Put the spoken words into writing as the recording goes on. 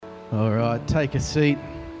All right, take a seat.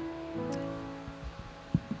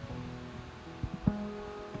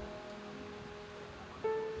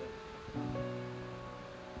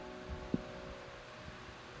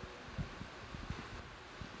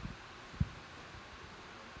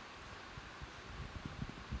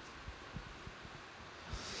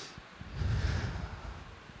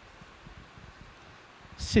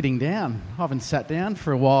 Sitting down. I haven't sat down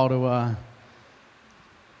for a while to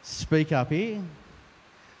speak up here.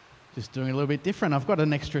 Just doing a little bit different. I've got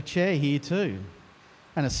an extra chair here too,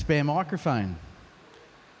 and a spare microphone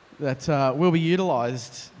that will be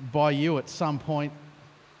utilised by you at some point.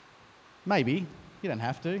 Maybe. You don't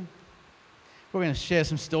have to. We're going to share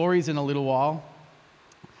some stories in a little while.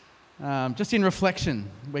 Just in reflection,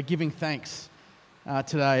 we're giving thanks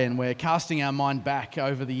today, and we're casting our mind back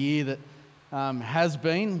over the year that has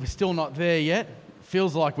been. We're still not there yet.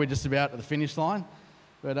 Feels like we're just about at the finish line.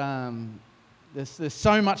 But there's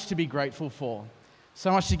so much to be grateful for, so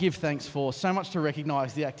much to give thanks for, so much to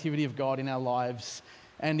recognise the activity of God in our lives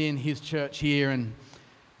and in His church here. And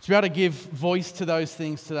to be able to give voice to those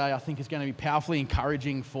things today, I think is going to be powerfully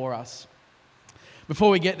encouraging for us. Before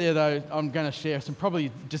we get there, though, I'm going to share some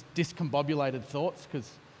probably just discombobulated thoughts, because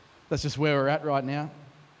that's just where we're at right now.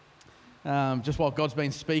 Just what God's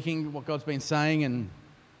been speaking, what God's been saying. And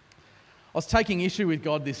I was taking issue with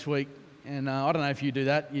God this week. And I don't know if you do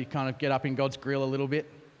that. You kind of get up in God's grill a little bit.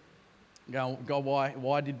 Go, God,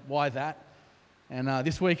 why that? And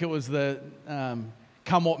this week it was the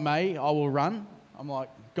come what may, I will run. I'm like,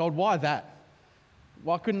 God, why that?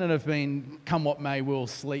 Why couldn't it have been come what may, we'll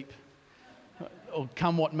sleep? Or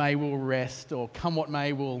come what may, we'll rest? Or come what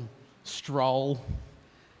may, we'll stroll?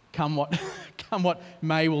 Come what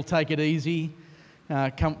may, we'll take it easy?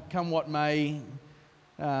 Come what may,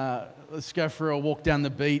 let's go for a walk down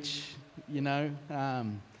the beach. You know, I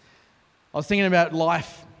was thinking about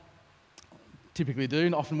life, typically do,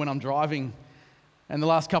 often when I'm driving, and the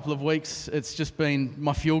last couple of weeks, it's just been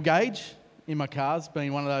my fuel gauge in my car's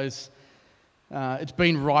been one of those, it's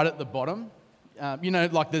been right at the bottom. You know,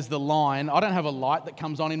 like there's the line. I don't have a light that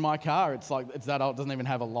comes on in my car. It's like, it's that old, it doesn't even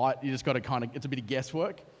have a light. You just got to kind of, it's a bit of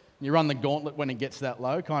guesswork. You run the gauntlet when it gets that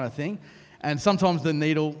low kind of thing. And sometimes the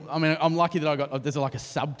needle, I mean, I'm lucky that there's like a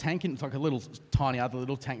sub-tank, and it's like a little tiny other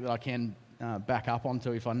little tank that I can back up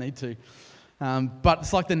onto if I need to. But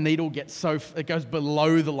it's like the needle gets it goes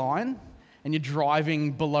below the line, and you're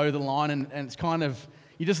driving below the line, and it's kind of,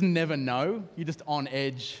 you just never know. You're just on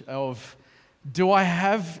edge of, do I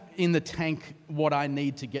have in the tank what I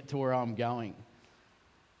need to get to where I'm going?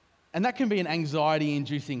 And that can be an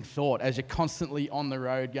anxiety-inducing thought as you're constantly on the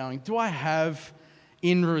road going, do I have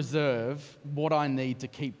in reserve what I need to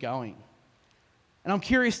keep going? And I'm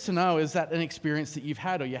curious to know, is that an experience that you've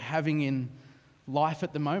had or you're having in life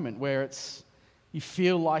at the moment, where you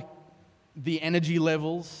feel like the energy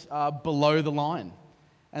levels are below the line,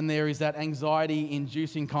 and there is that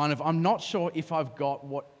anxiety-inducing kind of, I'm not sure if I've got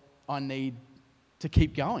what I need to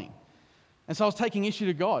keep going. And so I was taking issue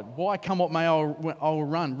to God. Why come what may, I'll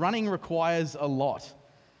run. Running requires a lot.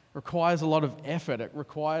 Requires a lot of effort. It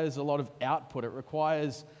requires a lot of output. It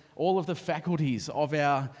requires all of the faculties of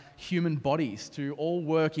our human bodies to all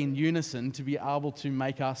work in unison to be able to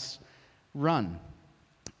make us run.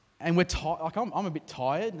 And we're like I'm a bit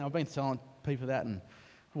tired, and I've been telling people that and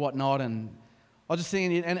whatnot. And I was just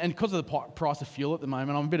thinking, and because of the price of fuel at the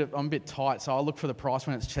moment, I'm a bit tight. So I look for the price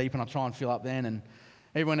when it's cheap, and I try and fill up then. And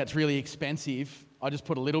even when it's really expensive, I just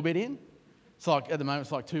put a little bit in. It's like, at the moment,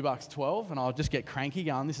 it's like $2.12, and I'll just get cranky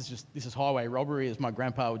going, this is highway robbery, as my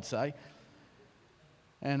grandpa would say.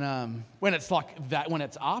 And when it's like that, when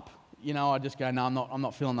it's up, you know, I just go, no, I'm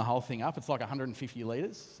not filling the whole thing up. It's like 150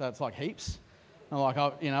 litres, so it's like heaps. And like,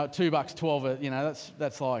 $2.12, you know,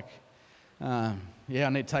 that's like, I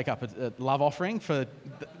need to take up a love offering for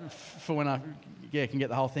when I can get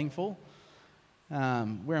the whole thing full. Where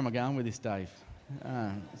am I going with this, Dave?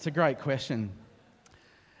 It's a great question.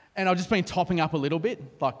 And I've just been topping up a little bit,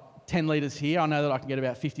 like 10 litres here. I know that I can get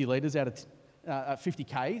about 50 litres out of 50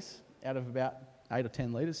 Ks out of about 8 or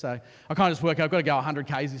 10 litres. So I kind of just work out, I've got to go 100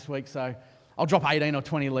 Ks this week, so I'll drop 18 or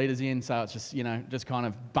 20 litres in, so it's just, you know, just kind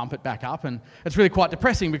of bump it back up. And it's really quite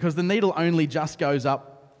depressing because the needle only just goes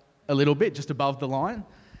up a little bit, just above the line.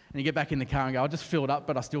 And you get back in the car and go, I just filled up,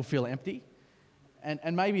 but I still feel empty.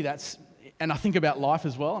 And maybe that's, and I think about life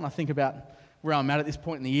as well, and I think about where I'm at this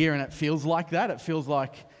point in the year, and it feels like that. It feels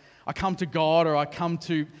like I come to God, or I come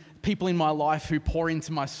to people in my life who pour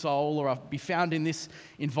into my soul, or I'll be found in this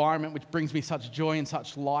environment which brings me such joy and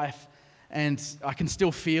such life, and I can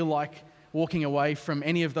still feel like walking away from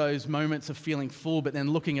any of those moments of feeling full, but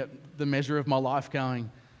then looking at the measure of my life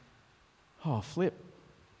going, oh, flip.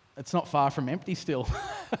 it's not far from empty still.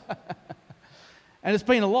 And it's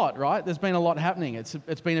been a lot, right? There's been a lot happening.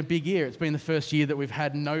 It's been a big year. It's been the first year that we've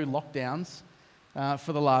had no lockdowns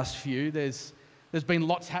for the last few. There's been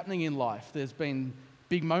lots happening in life. There's been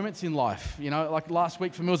big moments in life. You know, like last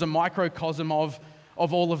week for me was a microcosm of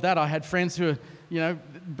all of that. I had friends who are,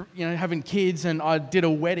 having kids, and I did a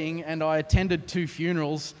wedding, and I attended 2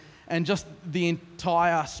 funerals, and just the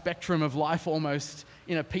entire spectrum of life almost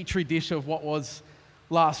in a petri dish of what was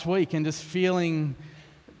last week, and just feeling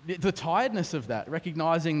the tiredness of that,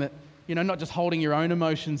 recognizing that, not just holding your own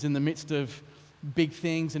emotions in the midst of big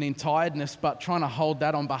things and in tiredness, but trying to hold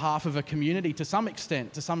that on behalf of a community to some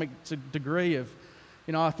extent, to some degree of,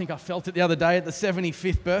 I think I felt it the other day at the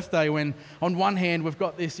 75th birthday when on one hand we've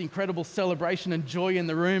got this incredible celebration and joy in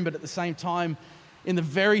the room, but at the same time, in the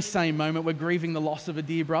very same moment, we're grieving the loss of a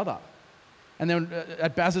dear brother. And then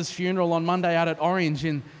at Baz's funeral on Monday out at Orange,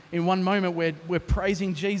 in one moment we're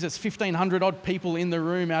praising Jesus, 1,500 odd people in the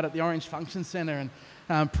room out at the Orange Function Centre,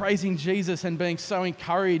 and praising Jesus and being so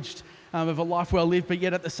encouraged of a life well lived, but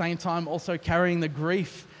yet at the same time also carrying the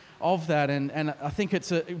grief of that. And I think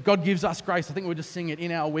God gives us grace. I think we'll just sing it,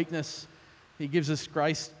 in our weakness, He gives us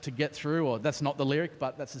grace to get through, or that's not the lyric,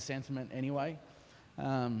 but that's the sentiment anyway.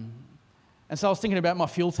 And so I was thinking about my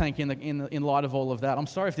fuel tank in light of all of that. I'm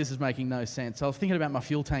sorry if this is making no sense. I was thinking about my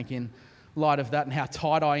fuel tank in light of that and how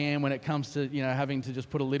tight I am when it comes to having to just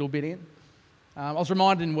put a little bit in. I was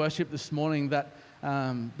reminded in worship this morning that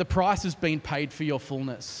the price has been paid for your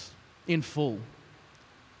fullness in full,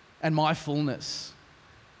 and my fullness.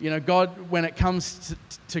 God, when it comes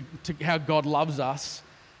to how God loves us,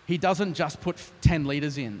 He doesn't just put 10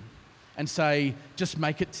 litres in and say, just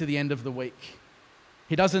make it to the end of the week.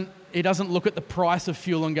 He doesn't look at the price of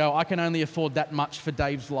fuel and go, I can only afford that much for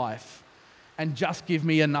Dave's life, and just give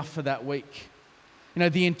me enough for that week.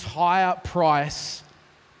 The entire price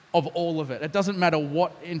of all of it. It doesn't matter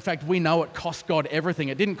what. In fact, we know it cost God everything.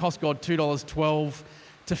 It didn't cost God $2.12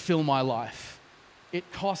 to fill my life.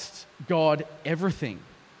 It cost God everything.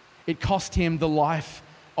 It cost Him the life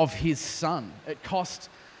of His Son. It cost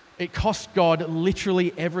God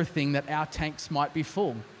literally everything that our tanks might be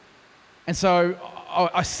full. And so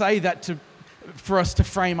I say that for us to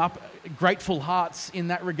frame up grateful hearts in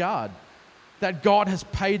that regard, that God has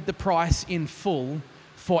paid the price in full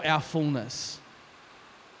for our fullness.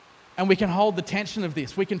 And we can hold the tension of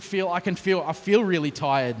this. I feel really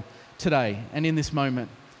tired today and in this moment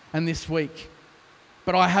and this week.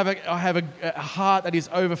 But I have a heart that is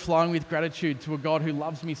overflowing with gratitude to a God who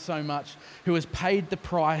loves me so much, who has paid the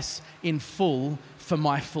price in full for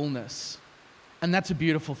my fullness. And that's a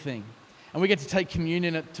beautiful thing. And we get to take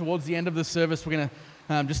communion towards the end of the service. We're going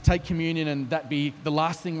to just take communion, and that be the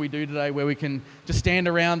last thing we do today, where we can just stand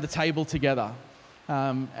around the table together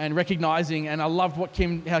and recognizing. And I loved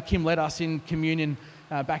how Kim led us in communion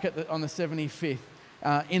back on the 75th,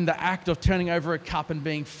 in the act of turning over a cup and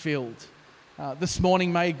being filled. This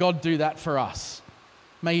morning, may God do that for us.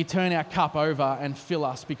 May He turn our cup over and fill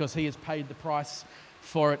us, because He has paid the price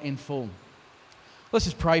for it in full. Let's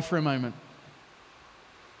just pray for a moment.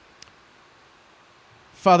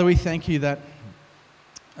 Father, we thank You that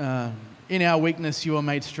in our weakness You are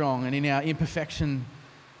made strong, and in our imperfection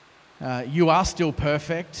You are still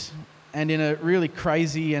perfect, and in a really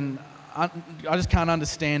crazy and I just can't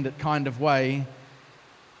understand it kind of way,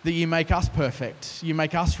 that You make us perfect. You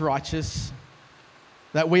make us righteous,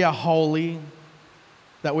 that we are holy,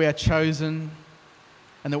 that we are chosen,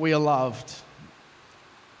 and that we are loved.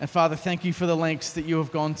 And Father, thank You for the lengths that You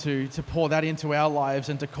have gone to pour that into our lives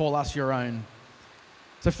and to call us Your own.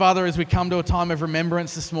 So Father, as we come to a time of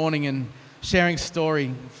remembrance this morning and sharing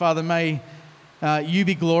story, Father, may You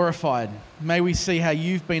be glorified. May we see how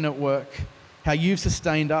You've been at work, how You've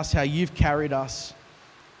sustained us, how You've carried us,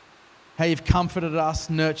 how You've comforted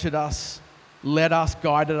us, nurtured us, led us,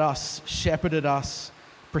 guided us, shepherded us,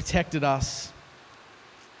 protected us,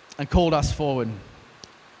 and called us forward.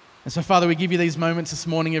 And so, Father, we give You these moments this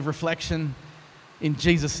morning of reflection. In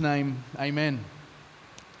Jesus' name, amen.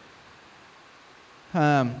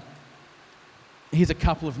 Here's a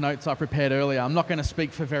couple of notes I prepared earlier. I'm not going to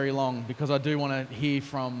speak for very long, because I do want to hear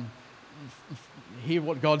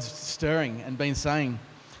what God's stirring and been saying.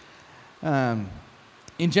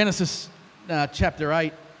 In Genesis chapter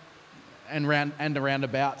 8 and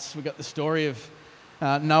roundabouts, we've got the story of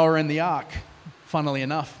Noah and the ark. Funnily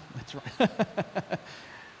enough, that's right.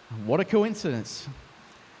 What a coincidence!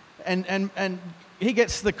 And he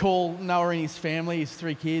gets the call, Noah and his family, his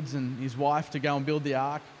 3 kids and his wife, to go and build the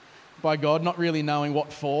ark by God, not really knowing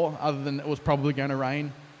what for, other than it was probably going to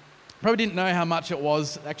rain. Probably didn't know how much it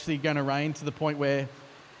was actually going to rain, to the point where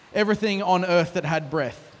everything on earth that had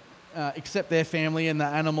breath except their family and the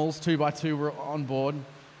animals, 2 by 2 were on board.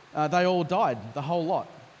 They all died, the whole lot.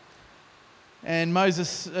 And Noah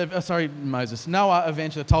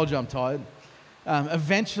eventually, I told you I'm tired.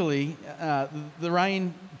 Eventually, the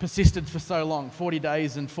rain persisted for so long, 40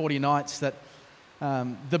 days and 40 nights, that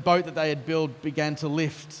the boat that they had built began to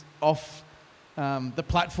lift off the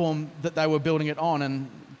platform that they were building it on, and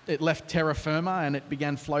it left terra firma and it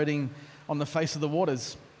began floating on the face of the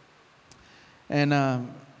waters. And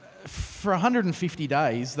for 150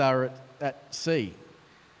 days, they were at sea.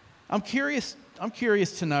 I'm curious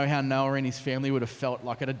to know how Noah and his family would have felt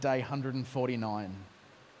like at a day 149.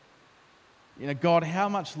 God, how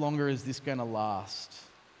much longer is this going to last?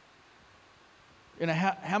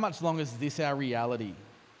 How much longer is this our reality?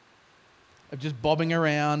 Of just bobbing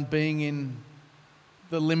around, being in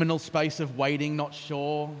the liminal space of waiting, not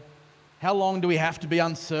sure. How long do we have to be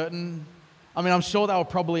uncertain? I mean, I'm sure they were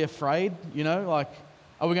probably afraid, are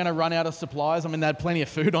we going to run out of supplies? I mean, they had plenty of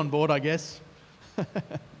food on board, I guess.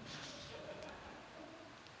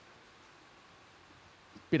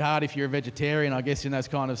 Bit hard if you're a vegetarian, I guess, in those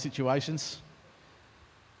kind of situations.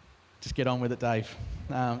 Just get on with it, Dave.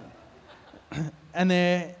 And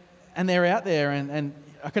they're out there, and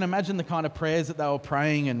I can imagine the kind of prayers that they were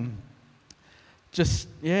praying, and just,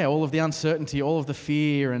 all of the uncertainty, all of the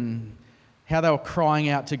fear, and how they were crying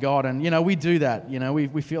out to God. And, we do that.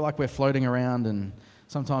 We feel like we're floating around and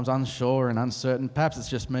sometimes unsure and uncertain. Perhaps it's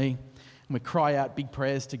just me. And we cry out big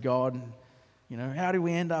prayers to God. How do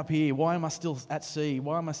we end up here? Why am I still at sea?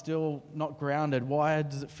 Why am I still not grounded? Why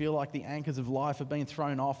does it feel like the anchors of life have been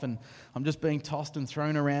thrown off and I'm just being tossed and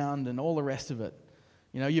thrown around and all the rest of it?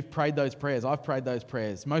 You've prayed those prayers. I've prayed those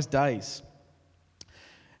prayers most days.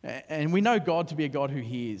 And we know God to be a God who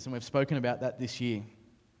hears, and we've spoken about that this year.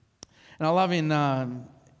 And I love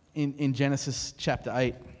in Genesis chapter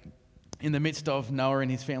 8, in the midst of Noah and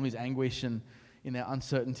his family's anguish and in their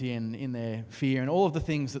uncertainty and in their fear and all of the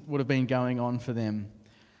things that would have been going on for them.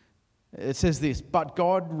 It says this, but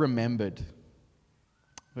God remembered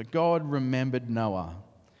Noah,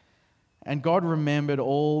 and God remembered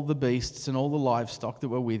all the beasts and all the livestock that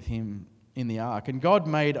were with him in the ark. And God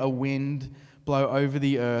made a wind blow over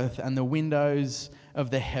the earth, and the windows of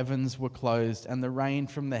the heavens were closed, and the rain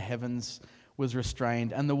from the heavens was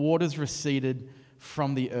restrained, and the waters receded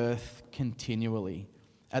from the earth continually.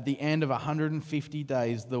 At the end of 150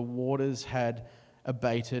 days, the waters had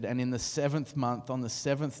abated, and in the 7th month, on the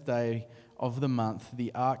 7th day of the month,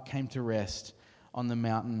 the ark came to rest on the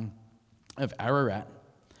mountain of Ararat.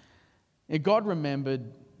 And God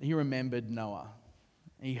remembered Noah.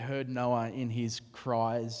 He heard Noah in his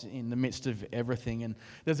cries in the midst of everything. And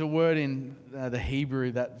there's a word in the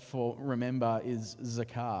Hebrew that for remember is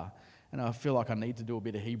zakar. And I feel like I need to do a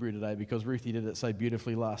bit of Hebrew today because Ruthie did it so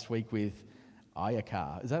beautifully last week with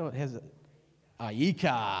Ayakar. Is that what it has?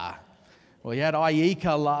 Ayika. Well, you had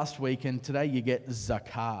Ayika last week, and today you get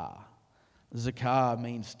Zakar. Zakar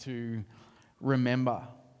means to remember.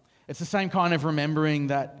 It's the same kind of remembering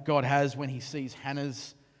that God has when he sees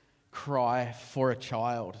Hannah's cry for a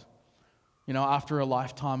child. After a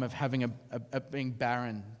lifetime of having being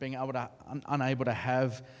barren, being unable to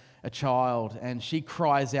have a child, and she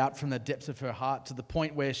cries out from the depths of her heart to the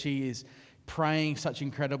point where she is praying such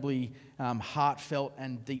incredibly heartfelt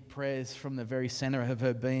and deep prayers from the very center of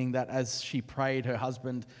her being, that as she prayed, her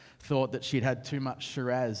husband thought that she'd had too much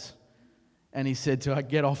Shiraz. And he said to her,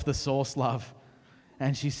 "Get off the sauce, love."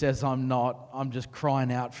 And she says, "I'm not. I'm just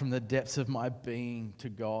crying out from the depths of my being to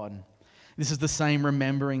God." This is the same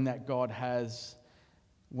remembering that God has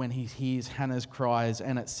when he hears Hannah's cries,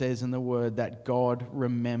 and it says in the word that God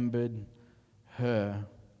remembered her.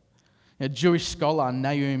 A Jewish scholar,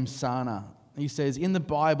 Nahum Sana, he says, in the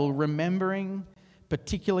Bible, remembering,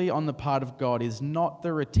 particularly on the part of God, is not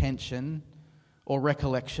the retention or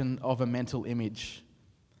recollection of a mental image,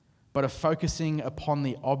 but a focusing upon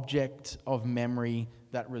the object of memory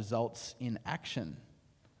that results in action.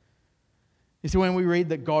 You see, when we read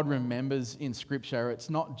that God remembers in Scripture, it's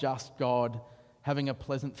not just God having a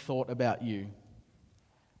pleasant thought about you.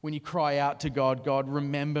 When you cry out to God, "God,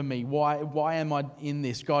 remember me. Why am I in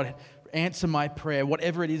this? God, answer my prayer."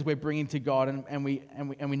 Whatever it is we're bringing to God, and we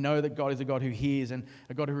know that God is a God who hears and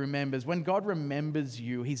a God who remembers. When God remembers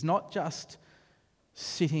you, He's not just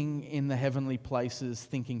sitting in the heavenly places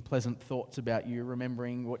thinking pleasant thoughts about you,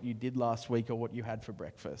 remembering what you did last week or what you had for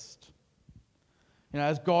breakfast.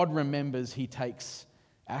 As God remembers, He takes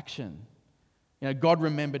action. God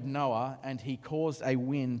remembered Noah, and He caused a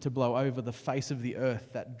wind to blow over the face of the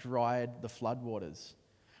earth that dried the floodwaters.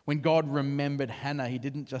 When God remembered Hannah, He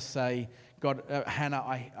didn't just say, "God, Hannah,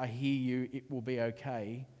 I hear you, it will be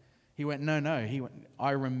okay." He went, no. He went, I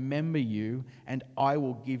remember you and I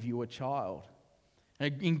will give you a child.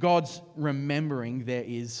 And in God's remembering, there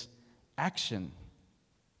is action.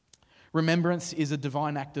 Remembrance is a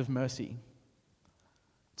divine act of mercy.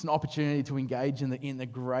 It's an opportunity to engage in the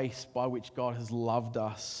grace by which God has loved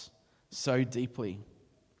us so deeply.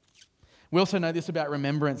 We also know this about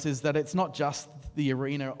remembrance, is that it's not just the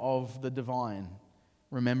arena of the divine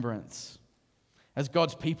remembrance. As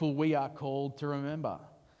God's people, we are called to remember.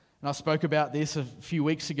 And I spoke about this a few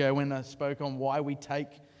weeks ago when I spoke on why we take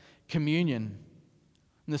communion.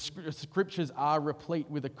 And the scriptures are replete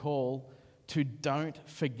with a call to don't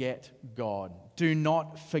forget God. Do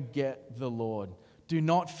not forget the Lord. Do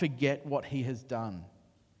not forget what he has done.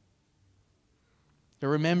 The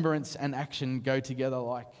remembrance and action go together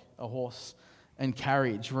like a horse and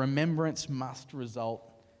carriage. Remembrance must result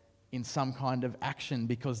in some kind of action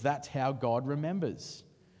because that's how God remembers.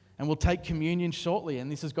 And we'll take communion shortly,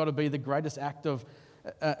 and this has got to be the greatest act of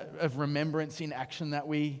remembrance in action that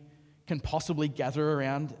we can possibly gather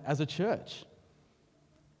around as a church.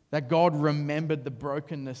 That God remembered the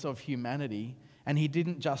brokenness of humanity, and he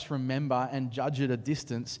didn't just remember and judge at a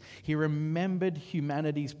distance. He remembered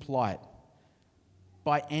humanity's plight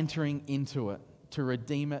by entering into it, to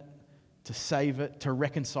redeem it, to save it, to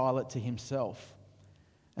reconcile it to himself.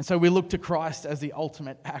 And so we look to Christ as the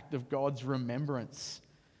ultimate act of God's remembrance.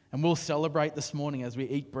 And we'll celebrate this morning as we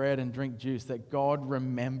eat bread and drink juice that God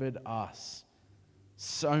remembered us.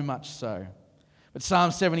 So much so. But Psalm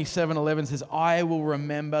 77:11 says, I will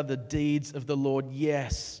remember the deeds of the Lord.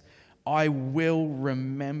 Yes, I will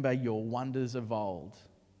remember your wonders of old.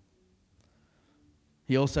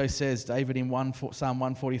 He also says, David in Psalm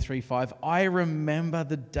 143:5, I remember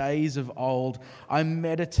the days of old. I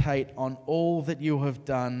meditate on all that you have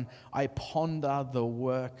done. I ponder the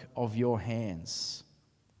work of your hands.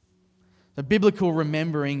 The biblical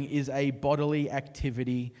remembering is a bodily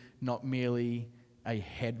activity, not merely a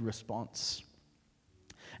head response.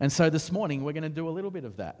 And so this morning, we're going to do a little bit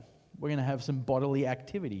of that. We're going to have some bodily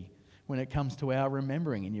activity when it comes to our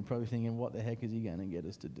remembering. And you're probably thinking, what the heck is he going to get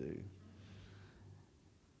us to do?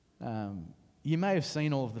 You may have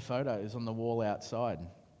seen all of the photos on the wall outside.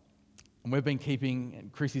 And we've been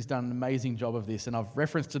keeping, Chrissy's done an amazing job of this, and I've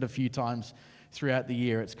referenced it a few times throughout the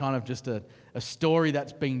year. It's kind of just a story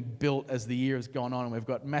that's been built as the year has gone on. And we've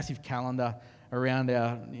got a massive calendar around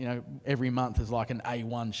our, every month is like an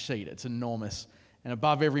A1 sheet. It's enormous. And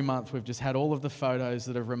above every month, we've just had all of the photos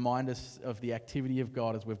that have reminded us of the activity of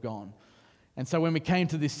God as we've gone. And so when we came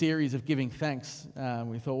to this series of giving thanks,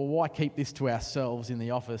 we thought, well, why keep this to ourselves in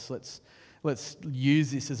the office? Let's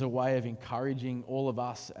use this as a way of encouraging all of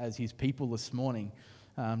us as his people this morning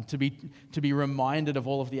to be reminded of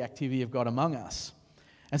all of the activity of God among us.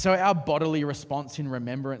 And so our bodily response in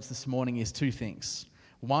remembrance this morning is two things.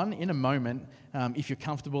 One, in a moment, if you're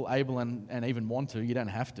comfortable, able, and even want to, you don't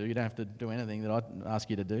have to do anything that I'd ask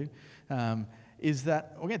you to do, is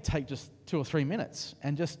that we're going to take just 2 or 3 minutes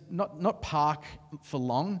and just not park for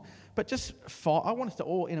long, but just I want us to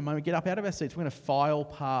all, in a moment, get up out of our seats. We're going to file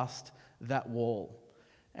past that wall.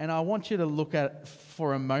 And I want you to look at,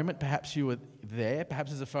 for a moment, perhaps you were there,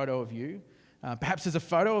 perhaps there's a photo of you, perhaps there's a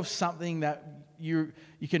photo of something that you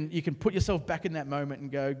can put yourself back in that moment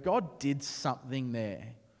and go, God did something there.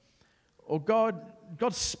 Or God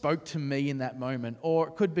spoke to me in that moment. Or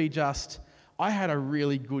it could be just, I had a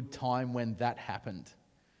really good time when that happened.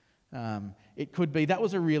 It could be, that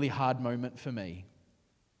was a really hard moment for me.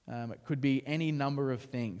 It could be any number of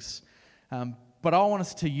things. But I want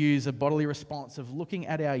us to use a bodily response of looking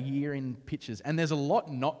at our year in pictures. And there's a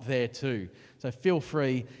lot not there too. So feel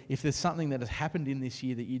free, if there's something that has happened in this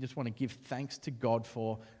year that you just want to give thanks to God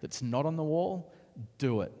for that's not on the wall,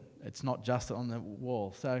 do it. It's not just on the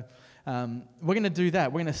wall. So we're going to do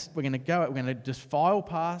that. We're going to just file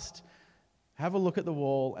past, have a look at the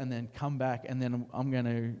wall, and then come back. And then I'm going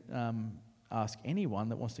to ask anyone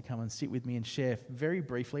that wants to come and sit with me and share very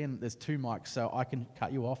briefly. And there's 2 mics, so I can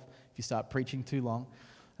cut you off if you start preaching too long.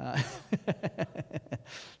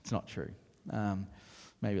 It's not true.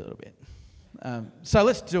 Maybe a little bit. So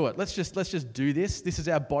let's do it. Let's just do this. This is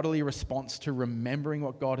our bodily response to remembering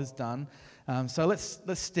what God has done. So let's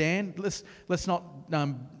stand. Let's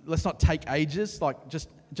not take ages. Like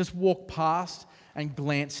just walk past and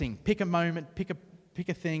glancing. Pick a moment. Pick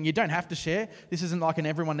a thing. You don't have to share. This isn't like an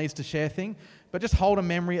everyone needs to share thing. But just hold a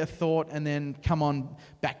memory, a thought, and then come on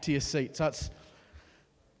back to your seat. So it's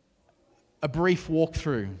a brief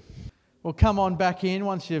walkthrough. Well, come on back in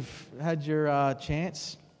once you've had your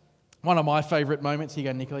chance. One of my favourite moments, here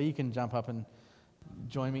you go, Nicola, you can jump up and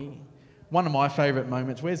join me. One of my favourite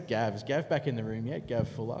moments, where's Gav? Is Gav back in the room yet? Gav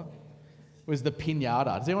Fuller. was the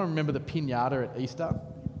pinata. Does anyone remember the pinata at Easter?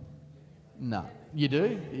 No. You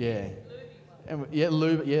do? Yeah. And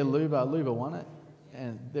Luba won it.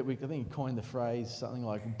 And I think he coined the phrase something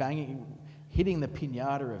like hitting the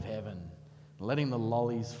pinata of heaven, letting the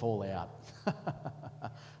lollies fall out.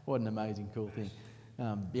 What an amazing, cool thing.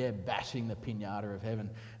 Bashing the pinata of heaven.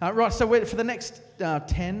 Right, so for the next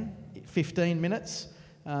 10, 15 minutes,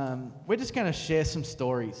 we're just going to share some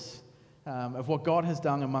stories of what God has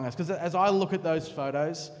done among us. Because as I look at those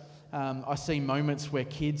photos, I see moments where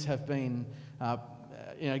kids have been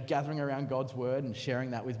gathering around God's word and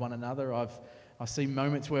sharing that with one another. I see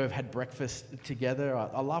moments where we've had breakfast together.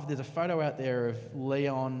 I love, there's a photo out there of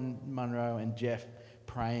Leon, Munro and Jeff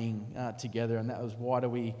praying together, and that was why do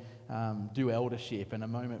we do eldership, and a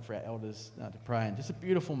moment for our elders to pray, and just a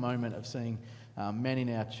beautiful moment of seeing men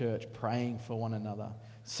in our church praying for one another.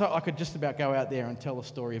 So I could just about go out there and tell a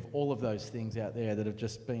story of all of those things out there that have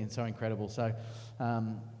just been so incredible. So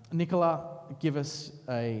Nicola, give us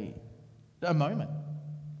a moment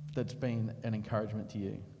that's been an encouragement to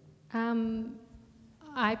you.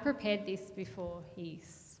 I prepared this before he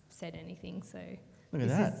said anything, so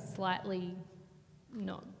this is slightly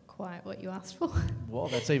not quite what you asked for. Well,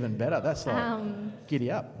 that's even better. That's like,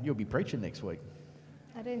 giddy up. You'll be preaching next week.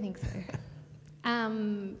 I don't think so.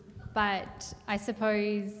 But I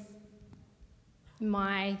suppose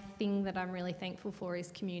my thing that I'm really thankful for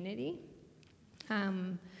is community.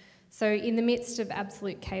 So in the midst of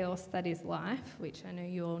absolute chaos that is life, which I know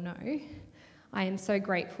you all know, I am so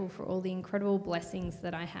grateful for all the incredible blessings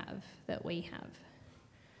that I have, that we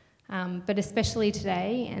have. But especially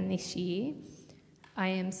today and this year, I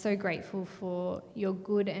am so grateful for your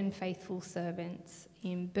good and faithful servants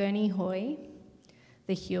in Bernie Hoy,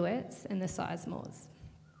 the Hewitts and the Sizemores.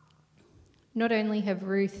 Not only have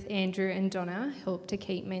Ruth, Andrew and Donna helped to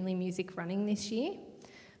keep Mainly Music running this year,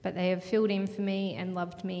 but they have filled in for me and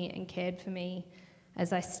loved me and cared for me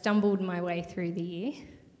as I stumbled my way through the year.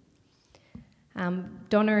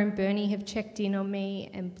 Donna and Bernie have checked in on me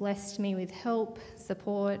and blessed me with help,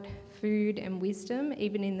 support, food and wisdom,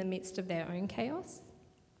 even in the midst of their own chaos.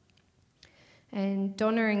 And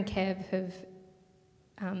Donna and Kev have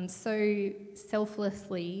so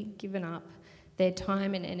selflessly given up their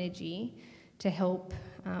time and energy to help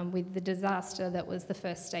with the disaster that was the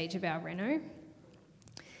first stage of our reno.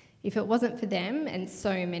 If it wasn't for them and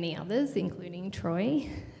so many others, including Troy,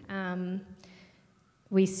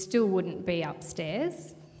 we still wouldn't be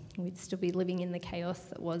upstairs. We'd still be living in the chaos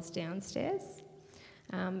that was downstairs.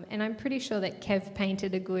 And I'm pretty sure that Kev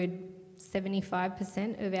painted a good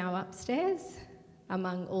 75% of our upstairs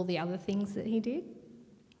among all the other things that he did.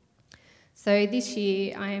 So this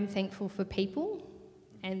year I am thankful for people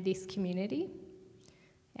and this community,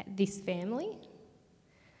 this family.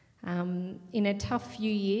 In a tough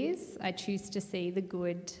few years, I choose to see the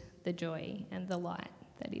good, the joy and the light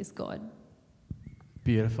that is God.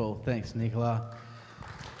 Beautiful. Thanks, Nicola.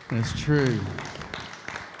 And it's true.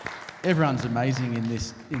 Everyone's amazing in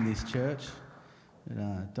this church.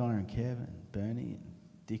 Donna and Kev and Bernie and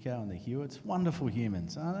Dicko and the Hewitts. Wonderful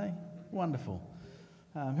humans, aren't they? Wonderful.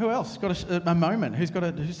 Who else got a moment?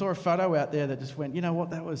 Who saw a photo out there that just went, you know what,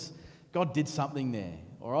 that was, God did something there,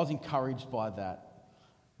 or I was encouraged by that.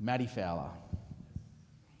 Maddie Fowler.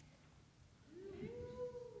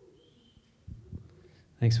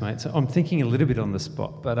 Thanks, mate. So I'm thinking a little bit on the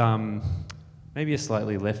spot, but maybe a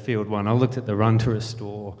slightly left field one. I looked at the Run to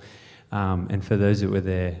Restore, and for those that were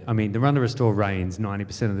there, I mean, the Run to Restore rains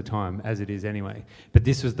 90% of the time, as it is anyway, but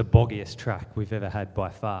this was the boggiest track we've ever had by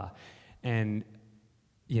far. And,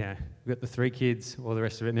 yeah, we've got the 3 kids, all the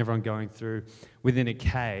rest of it, and everyone going through. Within a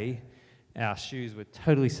K, our shoes were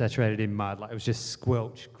totally saturated in mud, like it was just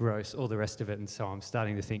squelch, gross, all the rest of it, and so I'm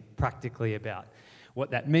starting to think practically about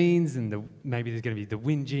what that means, and maybe there's going to be the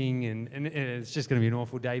whinging, and it's just going to be an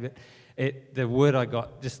awful day. But the word I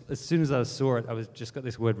got, just as soon as I saw it, just got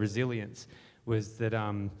this word resilience, was that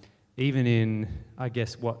even in, I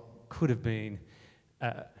guess, what could have been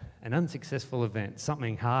an unsuccessful event,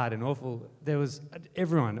 something hard and awful, there was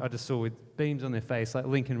everyone I just saw with beams on their face, like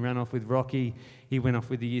Lincoln ran off with Rocky, he went off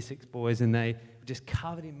with the Year 6 boys, and they just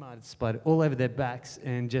covered in mud, splattered all over their backs,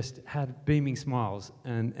 and just had beaming smiles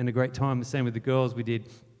and a great time. The same with the girls. We did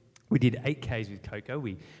 8Ks with Coco.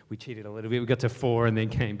 We cheated a little bit. We got to 4 and then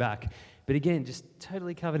came back. But again, just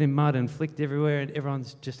totally covered in mud and flicked everywhere, and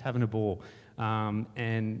everyone's just having a ball.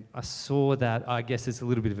 And I saw that, I guess it's a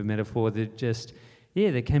little bit of a metaphor that just,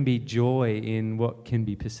 there can be joy in what can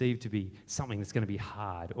be perceived to be something that's going to be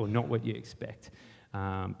hard or not what you expect.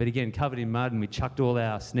 But again, covered in mud, and we chucked all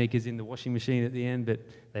our sneakers in the washing machine at the end, but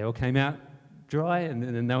they all came out dry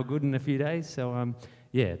and they were good in a few days. So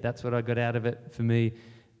yeah, that's what I got out of it for me,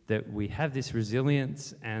 that we have this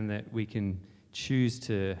resilience and that we can choose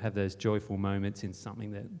to have those joyful moments in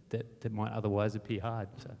something that might otherwise appear hard.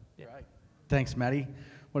 So, yeah. Great. Thanks, Maddie.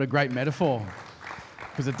 What a great metaphor.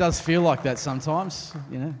 Because it does feel like that sometimes,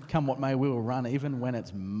 you know, come what may, we will run even when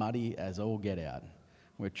it's muddy as all get out.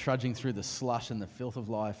 We're trudging through the slush and the filth of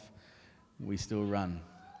life, we still run.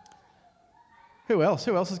 Who else?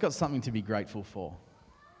 Who else has got something to be grateful for?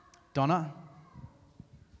 Donna?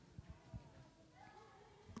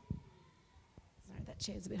 Sorry, that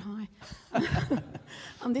chair's a bit high.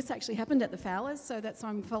 This actually happened at the Fowlers, so that's why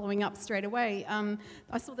I'm following up straight away.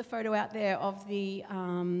 I saw the photo out there of the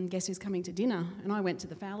Guess Who's Coming to Dinner, and I went to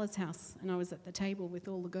the Fowlers' house, and I was at the table with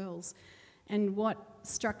all the girls. And what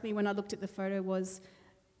struck me when I looked at the photo was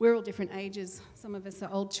we're all different ages. Some of us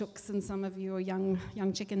are old chooks and some of you are young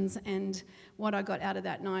chickens. And what I got out of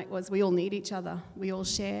that night was we all need each other. We all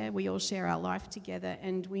share our life together,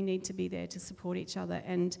 and we need to be there to support each other.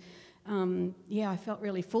 And I felt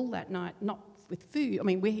really full that night, not with food. I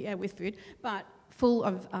mean, with food, but full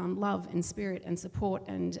of love and spirit and support,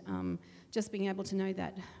 and just being able to know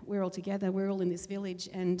that we're all together, we're all in this village,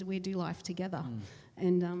 and we do life together.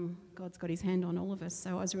 And God's got his hand on all of us.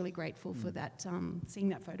 So I was really grateful for that, seeing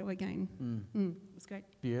that photo again. It was great.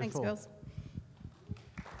 Beautiful. Thanks, girls.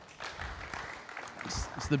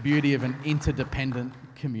 It's the beauty of an interdependent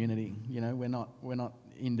community. You know, we're not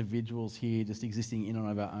individuals here just existing in and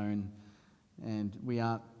of our own, and we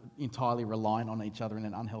aren't entirely reliant on each other in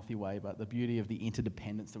an unhealthy way. But the beauty of the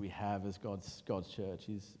interdependence that we have as God's church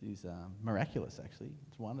is miraculous. Actually,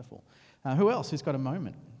 it's wonderful. Who else has got a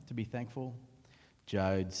moment to be thankful?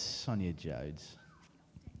 Jodes, Sonia Jodes.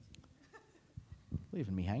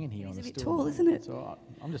 Leaving me hanging here on the stool. It's a bit tall, isn't it? It's all right.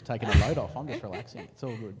 I'm just taking a load off. I'm just relaxing. It's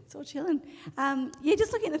all good. It's all chilling.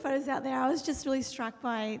 Just looking at the photos out there, I was just really struck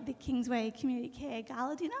by the Kingsway Community Care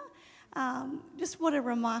Gala Dinner. Just what a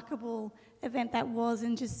remarkable event that was,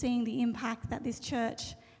 and just seeing the impact that this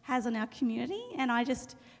church has on our community. And I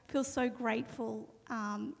just feel so grateful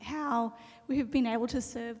how we have been able to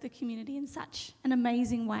serve the community in such an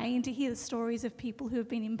amazing way, and to hear the stories of people who have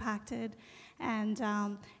been impacted and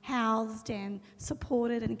housed and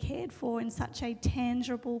supported and cared for in such a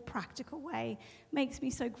tangible, practical way makes me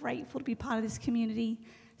so grateful to be part of this community.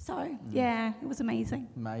 So, it was amazing.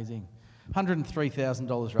 Amazing.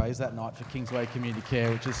 $103,000 raised that night for Kingsway Community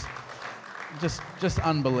Care, which is just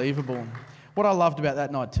unbelievable. What I loved about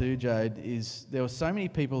that night too, Jade, is there were so many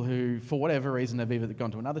people who, for whatever reason, have either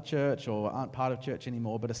gone to another church or aren't part of church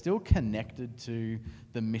anymore, but are still connected to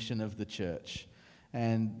the mission of the church.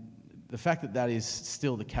 And the fact that that is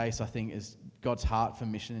still the case, I think, is God's heart for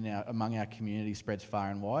mission among our community spreads far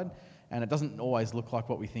and wide, and it doesn't always look like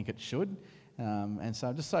what we think it should. And so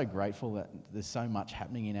I'm just so grateful that there's so much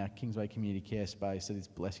happening in our Kingsway Community Care space that is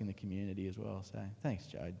blessing the community as well. So thanks,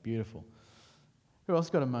 Jade. Beautiful. Who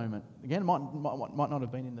else got a moment? Again, might not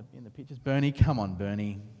have been in the pictures. Bernie, come on,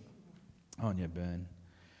 Bernie. On you, Bern.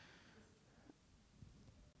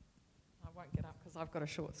 I won't get up because I've got a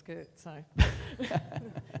short skirt, so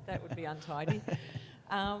that would be untidy.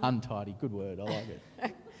 Untidy, good word. I like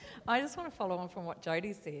it. I just want to follow on from what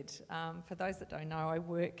Jodie said. For those that don't know, I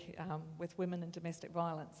work with women in domestic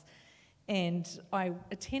violence, and I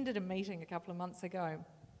attended a meeting a couple of months ago.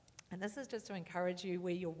 And this is just to encourage you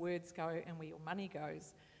where your words go and where your money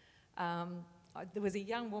goes. There was a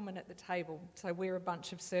young woman at the table, so we're a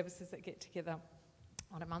bunch of services that get together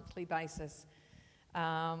on a monthly basis,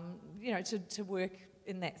 to work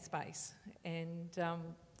in that space. And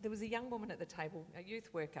there was a young woman at the table, a youth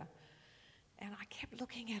worker, and I kept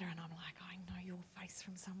looking at her and I'm like, I know your face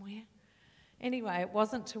from somewhere. Anyway, it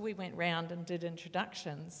wasn't till we went round and did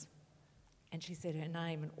introductions and she said her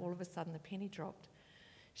name, and all of a sudden the penny dropped.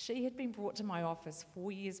 She had been brought to my office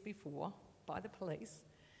 4 years before by the police,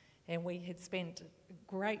 and we had spent a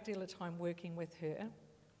great deal of time working with her.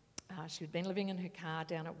 She had been living in her car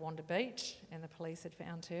down at Wanda Beach, and the police had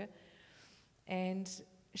found her. And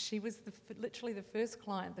she was literally the first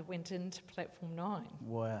client that went into Platform 9.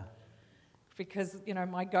 Wow. Because,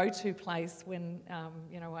 my go-to place when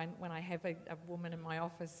I have a woman in my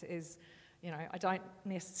office is, I don't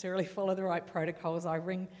necessarily follow the right protocols. I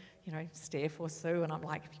ring, Steph or Sue, and I'm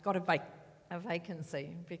like, have you got a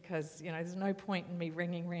vacancy? Because, there's no point in me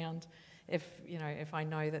ringing round if I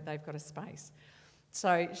know that they've got a space.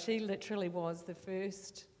 So she literally was the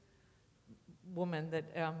first woman that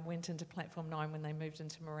went into Platform 9 when they moved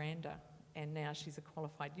into Miranda, and now she's a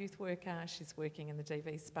qualified youth worker. She's working in the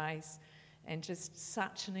DV space, and just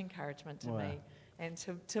such an encouragement to me, and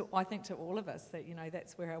to I think to all of us that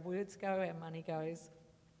that's where our words go, our money goes.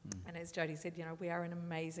 And as Jodie said, we are an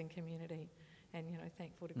amazing community, and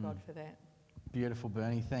thankful to God for that. Beautiful,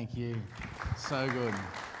 Bernie. Thank you. So good.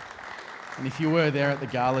 And if you were there at the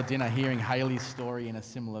gala dinner hearing Hayley's story in a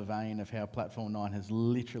similar vein of how Platform 9 has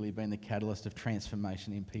literally been the catalyst of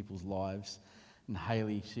transformation in people's lives. And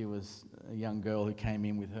Hayley, she was a young girl who came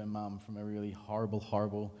in with her mum from a really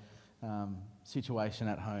horrible situation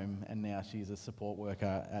at home, and now she's a support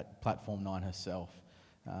worker at Platform 9 herself,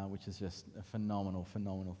 which is just a phenomenal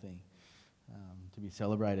thing to be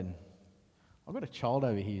celebrated. I've got a child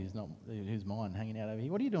over here who's mine, hanging out over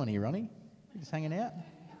here. What are you doing here, Ronnie? You just hanging out?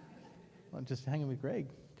 I'm just hanging with Greg.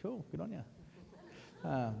 Cool, good on you.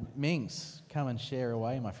 Mings, come and share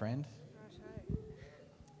away, my friend.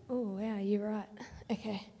 Oh, wow, you're right.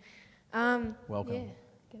 Okay. Welcome. Yeah,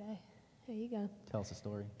 g'day. How you going? Tell us a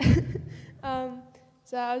story.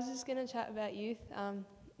 So I was just going to chat about youth, kind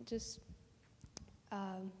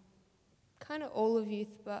of all of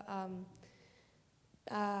youth, but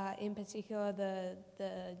in particular the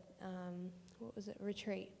what was it,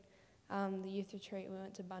 retreat, the youth retreat. We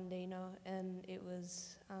went to Bundina, and it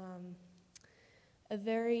was a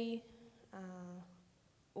very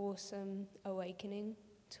awesome awakening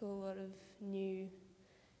to a lot of new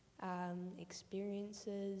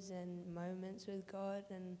experiences and moments with God,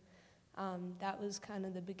 and that was kind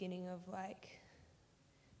of the beginning of like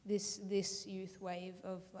this youth wave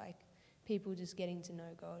of like people just getting to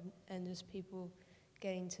know God, and just people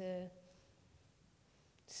getting to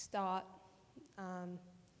start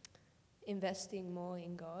investing more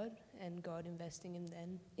in God, and God investing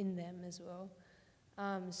in them as well.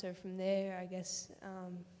 So from there, I guess,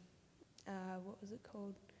 what was it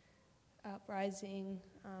called? Uprising.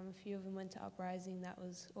 A few of them went to Uprising. That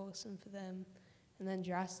was awesome for them. And then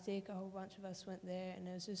Drastic, a whole bunch of us went there, and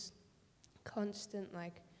it was just constant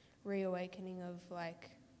like reawakening of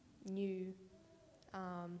like new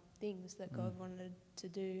things that God wanted to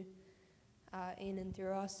do in and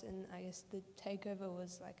through us. And I guess the takeover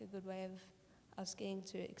was like a good way of us getting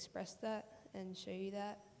to express that and show you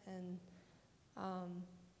that. And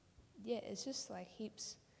it's just like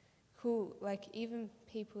heaps cool. Like even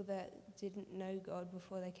people that didn't know God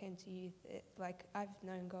before they came to youth, like I've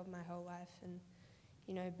known God my whole life and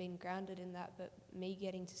been grounded in that, but me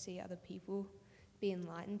getting to see other people be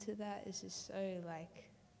enlightened to that is just so like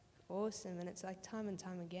awesome. And it's like time and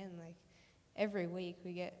time again, like every week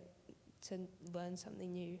we get to learn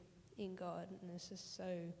something new in God, and it's just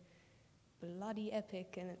so bloody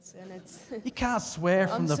epic. And it's You can't swear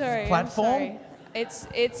from the platform. I'm sorry. It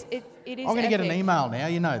is. I'm going to get an email now.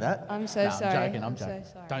 You know that. I'm so sorry. I'm joking.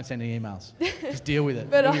 So sorry. Don't send any emails. Just deal with it.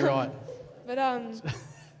 But, You're right. But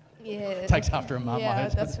yeah. Takes after a mum. Yeah,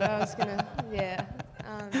 that's what I was gonna. Yeah.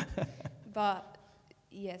 But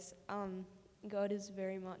yes, God is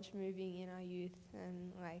very much moving in our youth,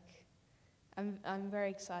 and like, I'm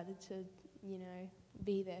very excited to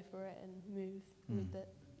be there for it and move with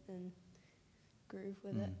it and groove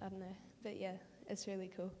with it. I don't know, but yeah, it's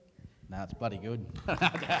really cool. No, it's bloody good.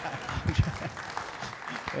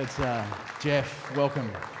 It's Jeff.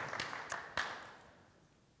 Welcome.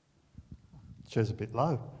 Chair's a bit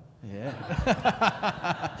low.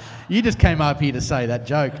 Yeah. You just came up here to say that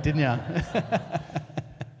joke, didn't you?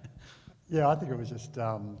 Yeah, I think it was just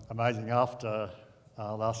amazing. After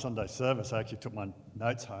last Sunday's service, I actually took my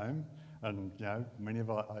notes home, and many of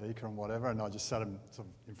Aika and whatever, and I just sat them sort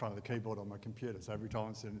of in front of the keyboard on my computer. So every time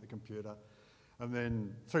I'm sitting at the computer, and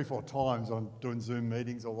then 3-4 times I'm doing Zoom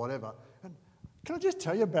meetings or whatever. And can I just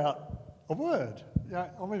tell you about a word?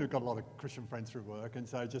 We've got a lot of Christian friends through work, and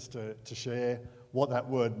so just to share what that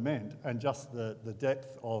word meant, and just the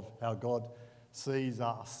depth of how God sees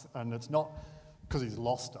us. And it's not because he's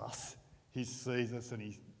lost us. He sees us, and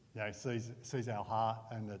he sees our heart,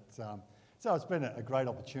 and so it's been a great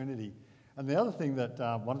opportunity. And the other thing that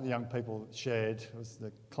one of the young people shared was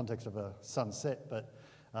the context of a sunset, but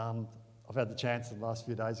I've had the chance in the last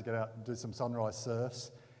few days to get out and do some sunrise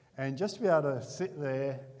surfs, and just to be able to sit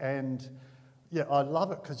there and, I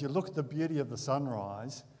love it because you look at the beauty of the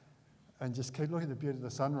sunrise and just keep looking at the beauty of the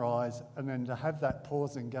sunrise, and then to have that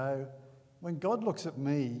pause and go, when God looks at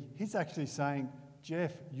me, he's actually saying,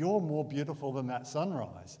 Jeff, you're more beautiful than that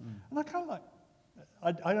sunrise. And I kind of like,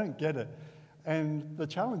 I don't get it. And the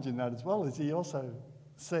challenge in that as well is he also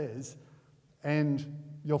says, and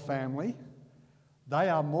your family, they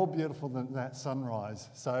are more beautiful than that sunrise.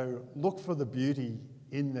 So look for the beauty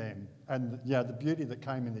in them. And the beauty that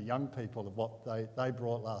came in the young people of what they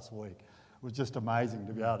brought last week was just amazing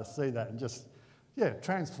to be able to see that and just,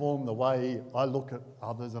 transform the way I look at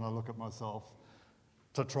others and I look at myself,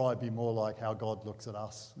 to try to be more like how God looks at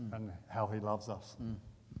us and how he loves us.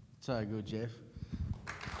 So good, Jeff.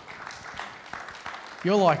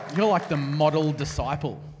 You're like the model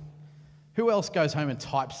disciple. Who else goes home and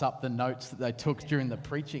types up the notes that they took during the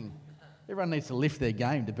preaching? Everyone needs to lift their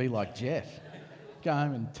game to be like Jeff. Go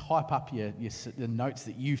home and type up the notes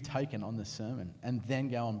that you've taken on the sermon and then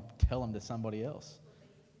go and tell them to somebody else.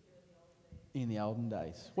 In the olden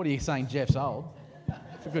days. What are you saying, Jeff's old?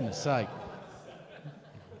 For goodness sake.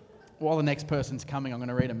 While the next person's coming, I'm going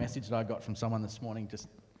to read a message that I got from someone this morning just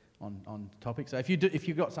on topic. So if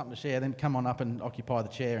you've got something to share, then come on up and occupy the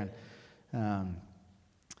chair. And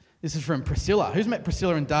this is from Priscilla. Who's met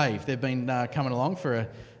Priscilla and Dave? They've been coming along for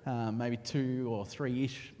maybe 2 or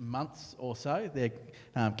 3-ish months or so. Their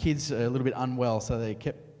kids are a little bit unwell, so they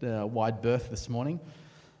kept wide berth this morning.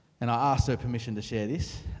 And I asked her permission to share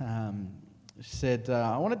this. She said,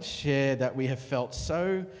 I wanted to share that we have felt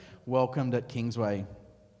so welcomed at Kingsway.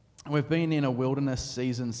 We've been in a wilderness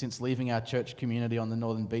season since leaving our church community on the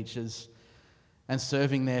Northern Beaches and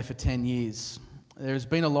serving there for 10 years. There has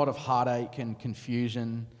been a lot of heartache and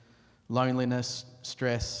confusion, loneliness,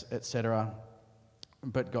 stress, etc.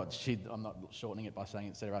 But God, I'm not shortening it by saying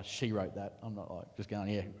etc. She wrote that. I'm not like just going,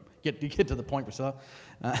 yeah, get to the point, Priscilla.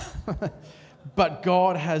 But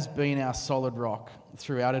God has been our solid rock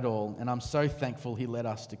throughout it all, and I'm so thankful He led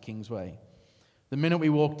us to Kingsway. The minute we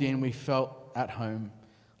walked in, we felt at home,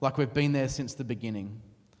 like we've been there since the beginning.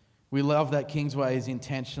 We love that Kingsway is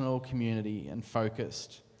intentional community and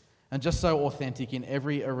focused, and just so authentic in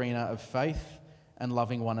every arena of faith and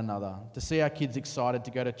loving one another. To see our kids excited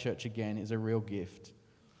to go to church again is a real gift.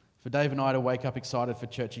 For Dave and I to wake up excited for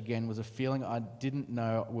church again was a feeling I didn't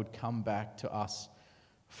know would come back to us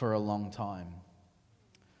for a long time.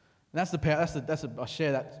 And that's the power. I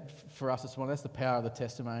share that for us this morning. That's the power of the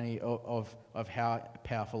testimony of how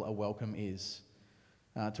powerful a welcome is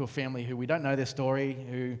to a family who we don't know their story,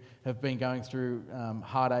 who have been going through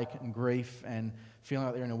heartache and grief and feeling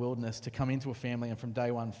like they're in a wilderness, to come into a family and from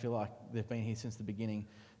day one feel like they've been here since the beginning.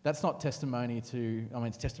 That's not testimony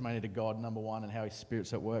it's testimony to God, number one, and how His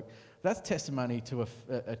Spirit's at work. That's testimony to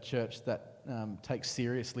a church that takes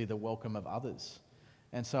seriously the welcome of others.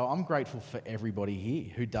 And so I'm grateful for everybody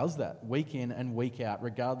here who does that week in and week out,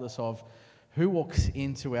 regardless of who walks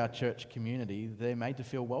into our church community. They're made to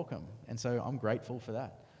feel welcome. And so I'm grateful for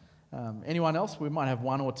that. Anyone else? We might have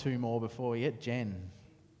 1 or 2 more before we get Jen.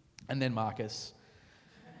 And then Marcus.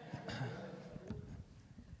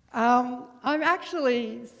 I'm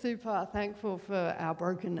actually super thankful for our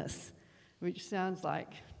brokenness, which sounds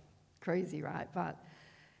like crazy, right? But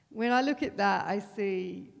when I look at that, I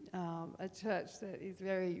see a church that is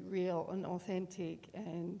very real and authentic,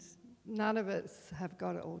 and none of us have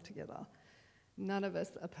got it all together. None of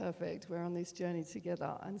us are perfect. We're on this journey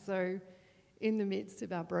together. And so in the midst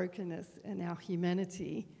of our brokenness and our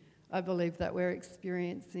humanity, I believe that we're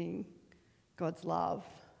experiencing God's love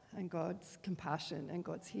and God's compassion and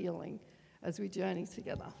God's healing as we journey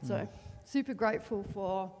together. So super grateful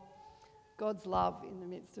for God's love in the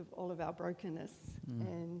midst of all of our brokenness.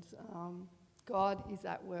 And God is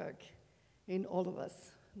at work in all of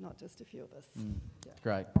us, not just a few of us. Yeah.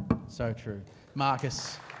 Great. So true.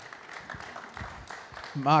 Marcus,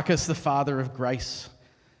 the father of Grace.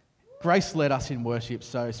 Grace led us in worship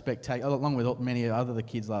so spectacular, along with many other the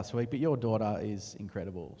kids last week, but your daughter is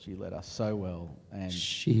incredible. She led us so well. And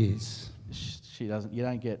she is. You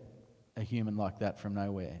don't get a human like that from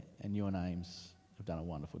nowhere, and you and Ames have done a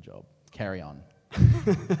wonderful job. Carry on.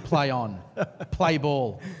 Play on. Play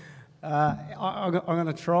ball. I'm going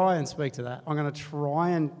to try and speak to that. I'm going to try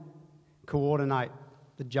and coordinate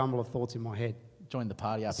the jumble of thoughts in my head. Join the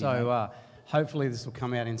party up here. So hopefully this will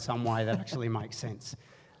come out in some way that actually makes sense.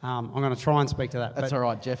 I'm going to try and speak to that. That's all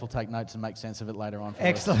right. Jeff will take notes and make sense of it later on.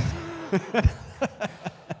 Excellent.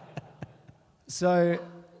 So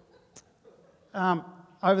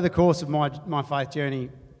over the course of my faith journey,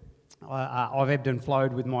 I've ebbed and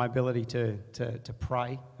flowed with my ability to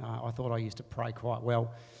pray. I thought I used to pray quite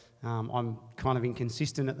well. I'm kind of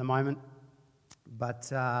inconsistent at the moment.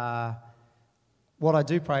 But what I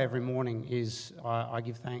do pray every morning is I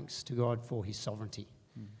give thanks to God for His sovereignty.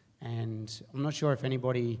 And I'm not sure if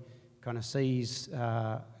anybody kind of sees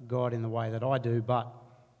God in the way that I do, but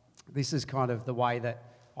this is kind of the way that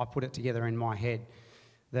I put it together in my head.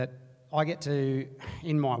 That I get to,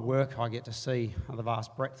 in my work, I get to see the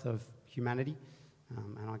vast breadth of humanity,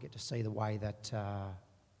 and I get to see the way that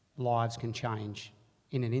lives can change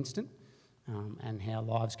in an instant, and how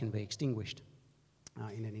lives can be extinguished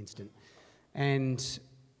in an instant. And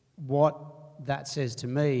what that says to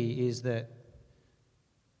me is that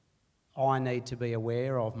I need to be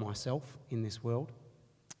aware of myself in this world,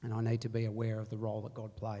 and I need to be aware of the role that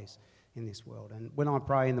God plays in this world. And when I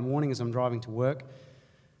pray in the morning as I'm driving to work,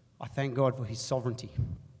 I thank God for his sovereignty,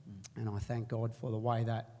 and I thank God for the way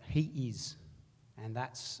that he is. And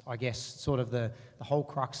that's, I guess, sort of the whole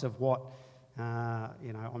crux of what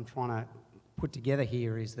I'm trying to put together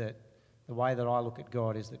here, is that the way that I look at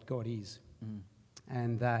God is that God is.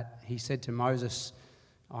 And that he said to Moses,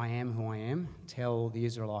 I am who I am. Tell the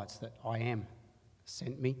Israelites that I am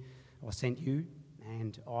sent me, or sent you.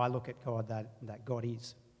 And I look at God that God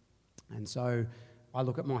is. And so I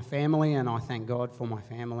look at my family and I thank God for my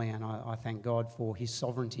family, and I thank God for his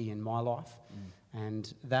sovereignty in my life.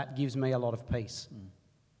 And that gives me a lot of peace.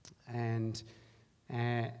 And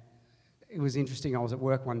it was interesting. I was at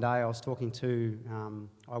work one day. I was talking to,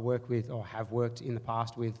 I work with, or have worked in the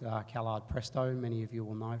past with Callard Presto. Many of you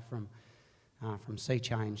will know from Sea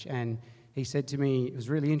Change. And he said to me, it was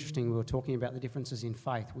really interesting. We were talking about the differences in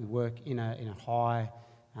faith. We work in a high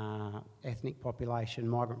ethnic population,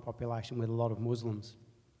 migrant population with a lot of Muslims.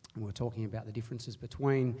 And we were talking about the differences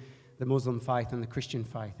between the Muslim faith and the Christian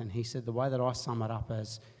faith. And he said the way that I sum it up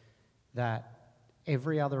as that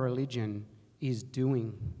every other religion is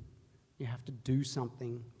doing. You have to do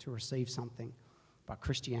something to receive something. But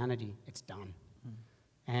Christianity, it's done.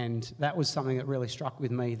 And that was something that really struck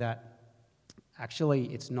with me, that actually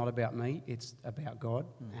it's not about me, it's about God,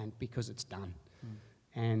 and because it's done.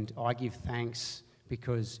 And I give thanks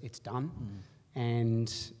because it's done.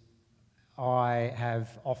 And I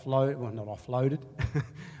have not offloaded,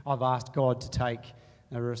 I've asked God to take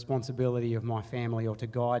the responsibility of my family, or to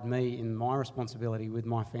guide me in my responsibility with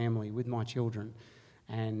my family, with my children.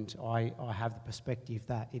 And I have the perspective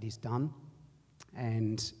that it is done.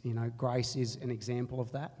 And, Grace is an example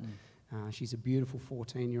of that. She's a beautiful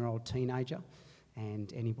 14-year-old teenager.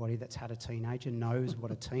 And anybody that's had a teenager knows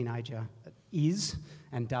what a teenager is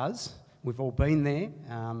and does. We've all been there.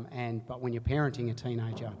 But when you're parenting a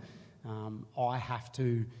teenager, I have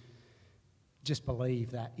to just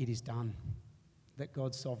believe that it is done, that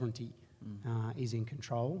God's sovereignty is in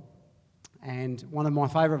control. And one of my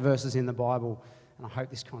favourite verses in the Bible, and I hope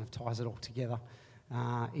this kind of ties it all together,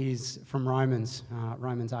 is from Romans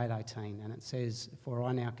 8:18, and it says, "For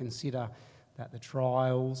I now consider that the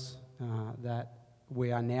trials that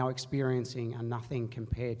we are now experiencing are nothing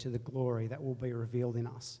compared to the glory that will be revealed in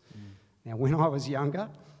us." Now, when I was younger,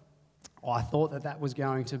 I thought that was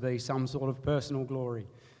going to be some sort of personal glory.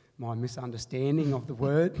 My misunderstanding of the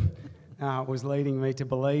word was leading me to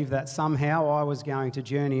believe that somehow I was going to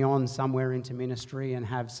journey on somewhere into ministry and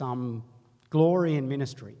have some glory in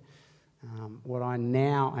ministry. What I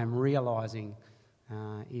now am realising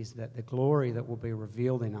is that the glory that will be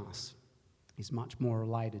revealed in us is much more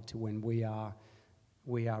related to when we are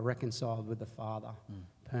reconciled with the Father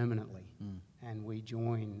permanently, and we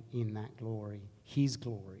join in that glory, his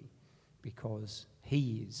glory, because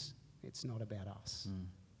he is. It's not about us.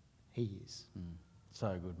 He is.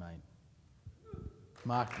 So good, mate.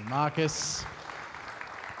 Marcus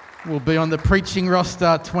will be on the preaching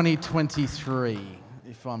roster 2023.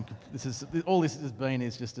 All this has been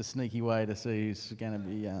is just a sneaky way to see who's going to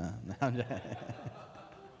be.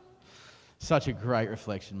 Such a great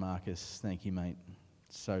reflection, Marcus. Thank you, mate.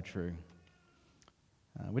 So true.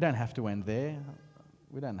 We don't have to end there.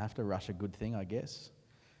 We don't have to rush a good thing, I guess.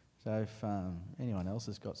 So if anyone else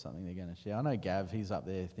has got something they're going to share, I know Gav. He's up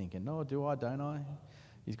there thinking, "Oh, do I? Don't I?"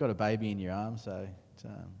 He's got a baby in your arms, so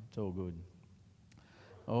it's all good.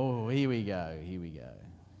 Oh, here we go.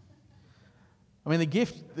 I mean, the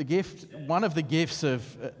gift. One of the gifts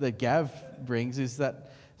that Gav brings is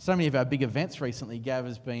that so many of our big events recently, Gav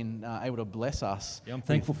has been able to bless us. Yeah, I'm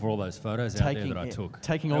thankful for all those photos out there that I took.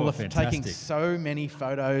 Taking so many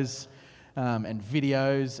photos and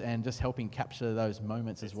videos, and just helping capture those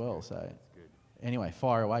moments as well. So, anyway,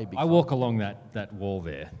 fire away. I walk along that wall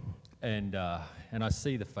there, and I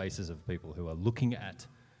see the faces of people who are looking at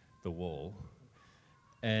the wall,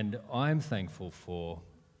 and I'm thankful for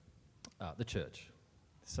the church.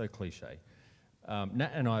 So cliche.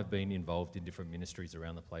 Nat and I have been involved in different ministries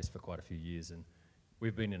around the place for quite a few years, and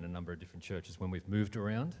we've been in a number of different churches when we've moved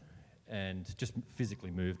around and just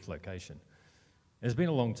physically moved location. It's been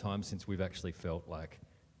a long time since we've actually felt like,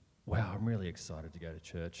 wow, I'm really excited to go to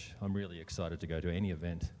church. I'm really excited to go to any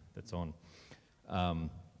event that's on.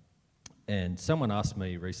 And someone asked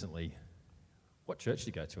me recently, what church do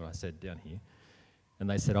you go to? And I said, down here. And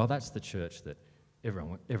they said, oh, that's the church that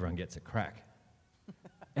everyone gets a crack.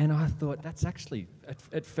 And I thought, that's actually,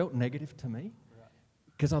 it felt negative to me.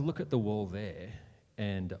 Because I look at the wall there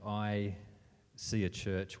and I see a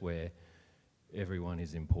church where everyone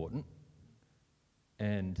is important.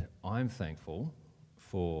 And I'm thankful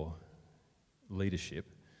for leadership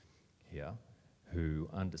here who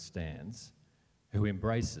understands, who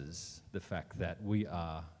embraces the fact that we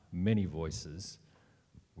are many voices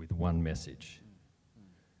with one message,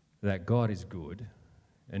 that God is good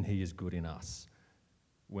and he is good in us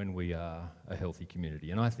when we are a healthy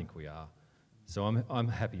community, and I think we are. So I'm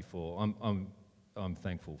happy I'm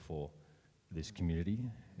thankful for this community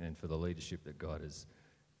and for the leadership that God has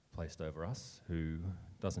placed over us, who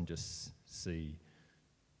doesn't just see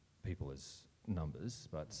people as numbers,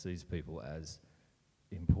 but sees people as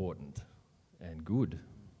important and good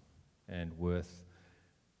and worth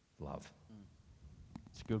love.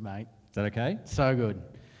 It's good, mate. Is that okay? So good.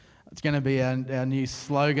 It's going to be our new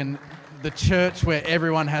slogan, the church where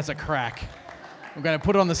everyone has a crack. We're going to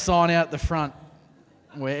put on the sign out the front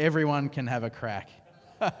where everyone can have a crack.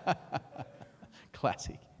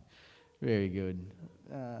 Classic. Very good.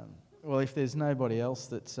 Well, if there's nobody else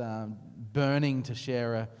that's burning to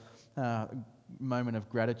share a moment of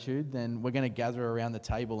gratitude, then we're going to gather around the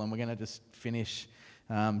table and we're going to just finish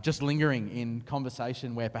just lingering in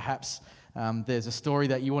conversation where perhaps there's a story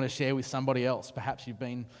that you want to share with somebody else. Perhaps you've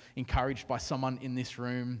been encouraged by someone in this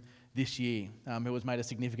room this year who has made a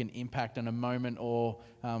significant impact on a moment or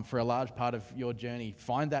for a large part of your journey.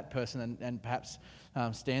 Find that person and perhaps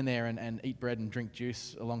stand there and eat bread and drink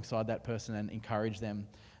juice alongside that person and encourage them.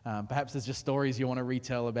 Perhaps there's just stories you want to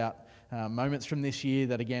retell about moments from this year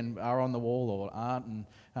that, again, are on the wall or aren't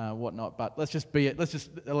and whatnot. But let's just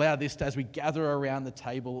allow this to, as we gather around the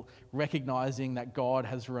table, recognizing that God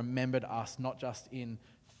has remembered us, not just in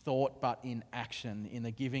thought but in action, in the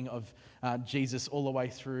giving of Jesus all the way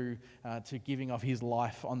through to giving of his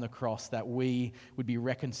life on the cross, that we would be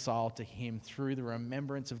reconciled to him through the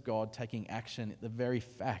remembrance of God taking action. The very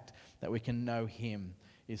fact that we can know him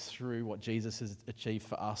is through what Jesus has achieved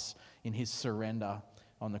for us in his surrender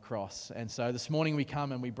on the cross. And so this morning we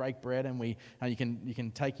come and we break bread, and you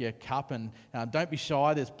can take your cup, and don't be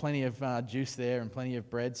shy. There's plenty of juice there and plenty of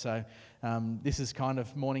bread. So this is kind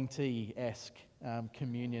of morning tea-esque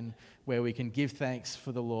communion where we can give thanks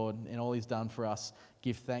for the Lord and all he's done for us,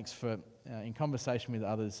 give thanks for in conversation with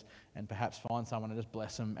others, and perhaps find someone and just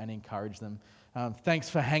bless them and encourage them.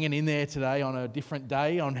 Thanks for hanging in there today on a different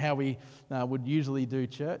day on how we would usually do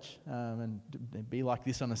church and be like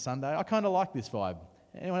this on a Sunday. I kind of like this vibe.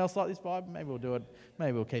 Anyone else like this vibe? Maybe we'll do it.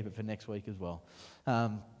 Maybe we'll keep it for next week as well.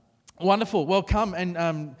 Wonderful. Well, come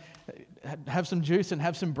and have some juice and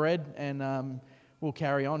have some bread, and we'll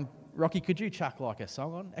carry on. Rocky, could you chuck like a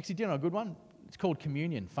song on? Actually, do you know a good one? It's called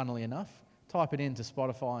Communion, funnily enough. Type it into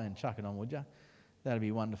Spotify and chuck it on, would you? That'd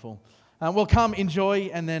be wonderful. Well, come,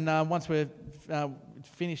 enjoy, and then once we're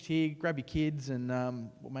finished here, grab your kids and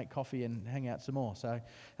we'll make coffee and hang out some more. So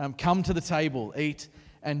come to the table, eat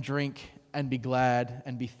and drink and be glad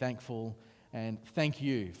and be thankful, and thank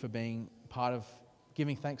you for being part of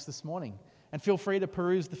giving thanks this morning. And feel free to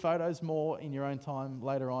peruse the photos more in your own time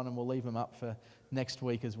later on, and we'll leave them up for next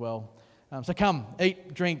week as well. So come,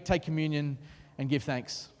 eat, drink, take communion, and give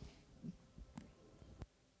thanks.